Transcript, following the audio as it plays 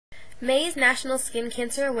May is National Skin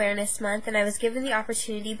Cancer Awareness Month, and I was given the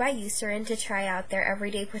opportunity by Eucerin to try out their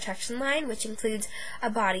everyday protection line, which includes a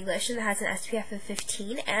body lotion that has an SPF of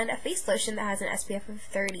 15 and a face lotion that has an SPF of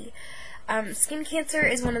 30. Skin cancer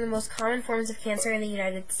is one of the most common forms of cancer in the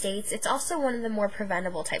United States. It's also one of the more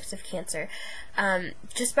preventable types of cancer.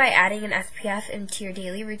 Just by adding an SPF into your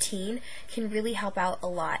daily routine can really help out a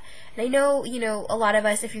lot. And I know, a lot of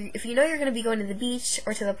us, if you know you're going to be going to the beach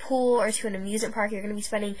or to the pool or to an amusement park, you're going to be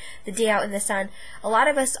spending the day out in the sun, a lot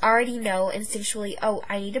of us already know instinctually, oh,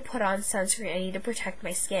 I need to put on sunscreen, I need to protect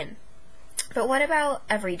my skin. But what about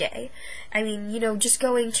every day? I mean, just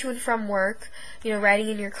going to and from work, riding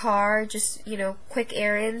in your car, just, quick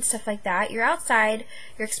errands, stuff like that. You're outside,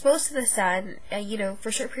 you're exposed to the sun,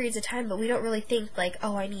 for short periods of time, but we don't really think like,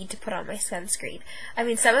 oh, I need to put on my sunscreen. I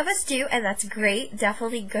mean, some of us do, and that's great.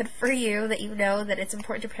 Definitely good for you that you know that it's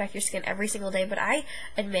important to protect your skin every single day, but I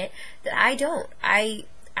admit that I don't. I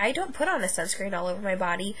don't put on a sunscreen all over my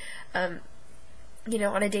body, on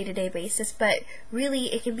a day-to-day basis, but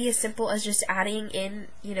really it can be as simple as just adding in,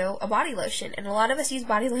 a body lotion. And a lot of us use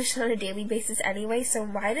body lotion on a daily basis anyway, so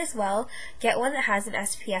might as well get one that has an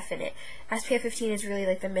SPF in it. SPF 15 is really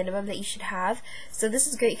like the minimum that you should have, so this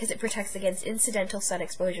is great because it protects against incidental sun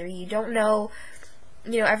exposure. You don't know,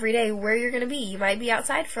 every day where you're going to be. You might be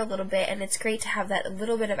outside for a little bit, and it's great to have that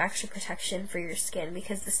little bit of extra protection for your skin,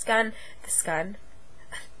 because the sun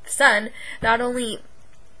not only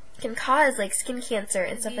can cause like skin cancer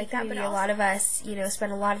and stuff like that, but a lot of us,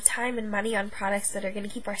 spend a lot of time and money on products that are going to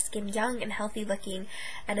keep our skin young and healthy looking,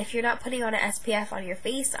 and if you're not putting on an SPF on your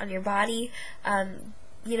face, on your body,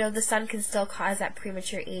 the sun can still cause that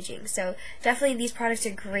premature aging. So definitely these products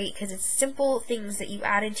are great because it's simple things that you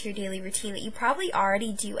add into your daily routine that you probably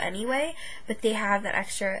already do anyway, but they have that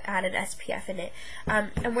extra added SPF in it.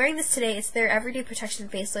 I'm wearing this today. It's their Everyday Protection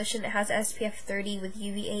Face Lotion. It has SPF 30 with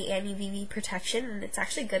UVA and UVB protection, and it's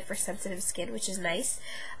actually good for sensitive skin, which is nice.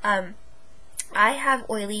 I have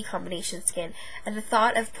oily combination skin, and the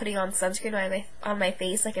thought of putting on sunscreen on my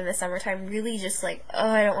face, like in the summertime, really just like, oh,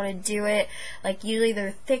 I don't want to do it. Like, usually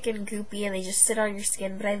they're thick and goopy and they just sit on your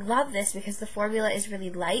skin, but I love this because the formula is really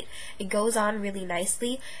light. It goes on really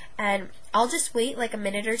nicely, and I'll just wait like a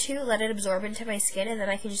minute or two, let it absorb into my skin, and then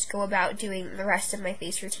I can just go about doing the rest of my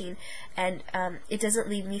face routine, and it doesn't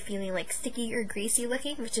leave me feeling like sticky or greasy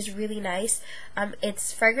looking, which is really nice.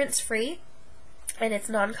 It's fragrance free, and it's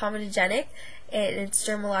non-comedogenic, and it's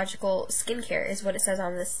dermatological skincare is what it says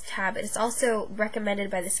on this tab. It's also recommended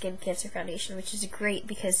by the Skin Cancer Foundation, which is great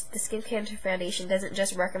because the Skin Cancer Foundation doesn't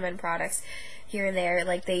just recommend products here and there.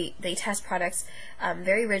 Like, they test products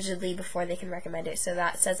very rigidly before they can recommend it, so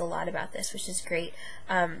that says a lot about this, which is great.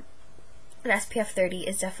 An SPF 30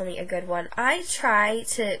 is definitely a good one. I try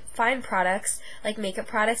to find products, like makeup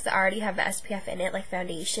products, that already have the SPF in it, like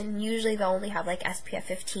foundation. Usually they'll only have like SPF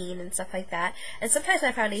 15 and stuff like that. And sometimes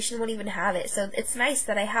my foundation won't even have it. So it's nice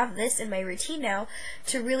that I have this in my routine now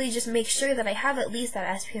to really just make sure that I have at least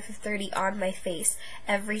that SPF of 30 on my face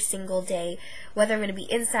every single day. Whether I'm going to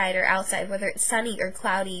be inside or outside, whether it's sunny or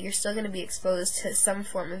cloudy, you're still going to be exposed to some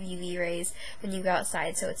form of UV rays when you go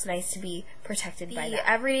outside. So it's nice to be protected by that. The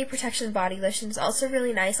Everyday Protection Body Lotion is also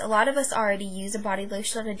really nice. A lot of us already use a body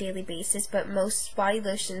lotion on a daily basis, but most body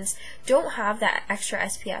lotions don't have that extra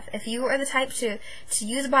SPF. If you are the type to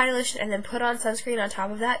use a body lotion and then put on sunscreen on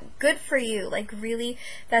top of that, good for you. Like, really,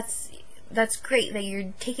 that's great that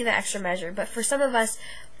you're taking that extra measure. But for some of us,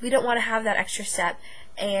 we don't want to have that extra step.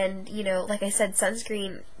 And, like I said,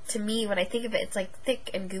 sunscreen, to me, when I think of it, it's like thick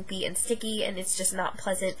and goopy and sticky, and it's just not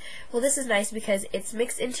pleasant. Well, this is nice because it's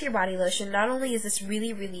mixed into your body lotion. Not only is this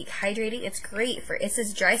really, really hydrating, it's great for, it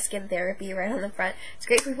says dry skin therapy right on the front. It's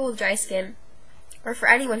great for people with dry skin, or for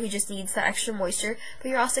anyone who just needs that extra moisture, but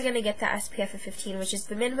you're also going to get that SPF of 15, which is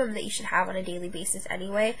the minimum that you should have on a daily basis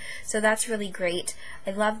anyway, so that's really great.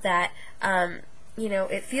 I love that.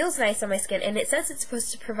 It feels nice on my skin, and it says it's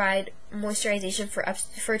supposed to provide moisturization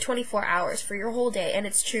for 24 hours, for your whole day, and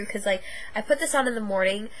it's true, because, like, I put this on in the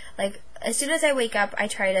morning, like, as soon as I wake up, I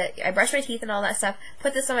brush my teeth and all that stuff,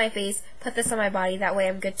 put this on my face, put this on my body, that way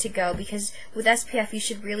I'm good to go, because with SPF, you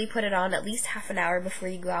should really put it on at least half an hour before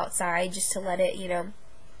you go outside, just to let it,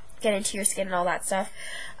 get into your skin and all that stuff.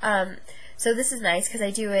 So this is nice, because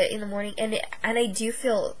I do it in the morning, and I do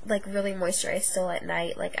feel, like, really moisturized still at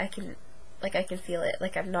night. Like, I can feel it.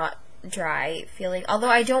 Like, I'm not dry feeling, although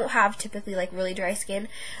I don't have typically like really dry skin,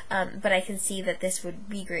 but I can see that this would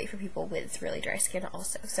be great for people with really dry skin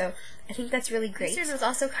also. So I think that's really great. Eucerin was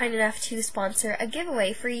also kind enough to sponsor a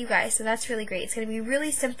giveaway for you guys, so that's really great. It's going to be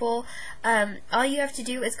really simple. All you have to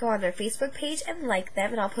do is go on their Facebook page and like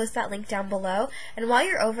them, and I'll post that link down below. And while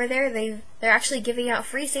you're over there, they're actually giving out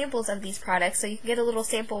free samples of these products, so you can get a little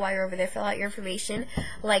sample while you're over there. Fill out your information,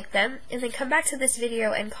 like them, and then come back to this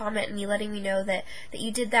video and comment me letting me know that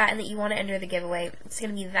you did that and that you want to enter the giveaway. It's going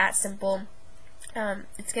to be that simple.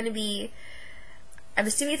 It's going to be, I'm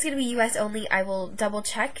assuming it's going to be US only. I will double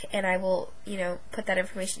check and I will, put that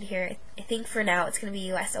information here. I think for now it's going to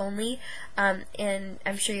be US only. And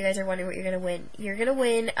I'm sure you guys are wondering what you're going to win. You're going to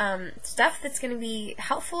win stuff that's going to be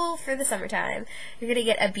helpful for the summertime. You're going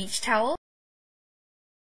to get a beach towel,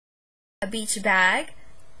 a beach bag,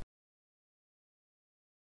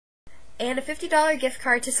 and a $50 gift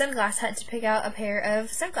card to Sunglass Hut to pick out a pair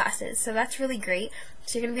of sunglasses. So that's really great.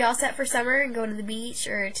 So you're going to be all set for summer and go to the beach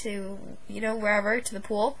or to, wherever, to the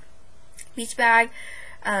pool. Beach bag,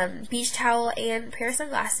 beach towel, and a pair of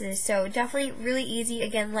sunglasses. So definitely really easy.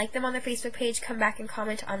 Again, like them on their Facebook page. Come back and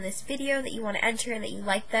comment on this video that you want to enter and that you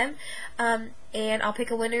like them. And I'll pick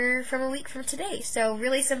a winner from a week from today. So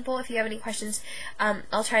really simple. If you have any questions,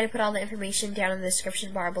 I'll try to put all the information down in the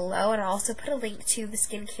description bar below, and I'll also put a link to the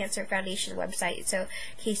Skin Cancer Foundation website. So in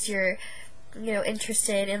case you're,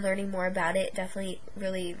 interested in learning more about it, definitely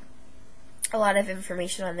really a lot of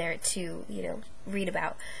information on there to, read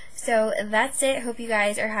about. So that's it. Hope you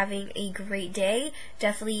guys are having a great day.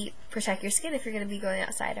 Definitely protect your skin if you're going to be going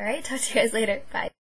outside. Alright, talk to you guys later. Bye.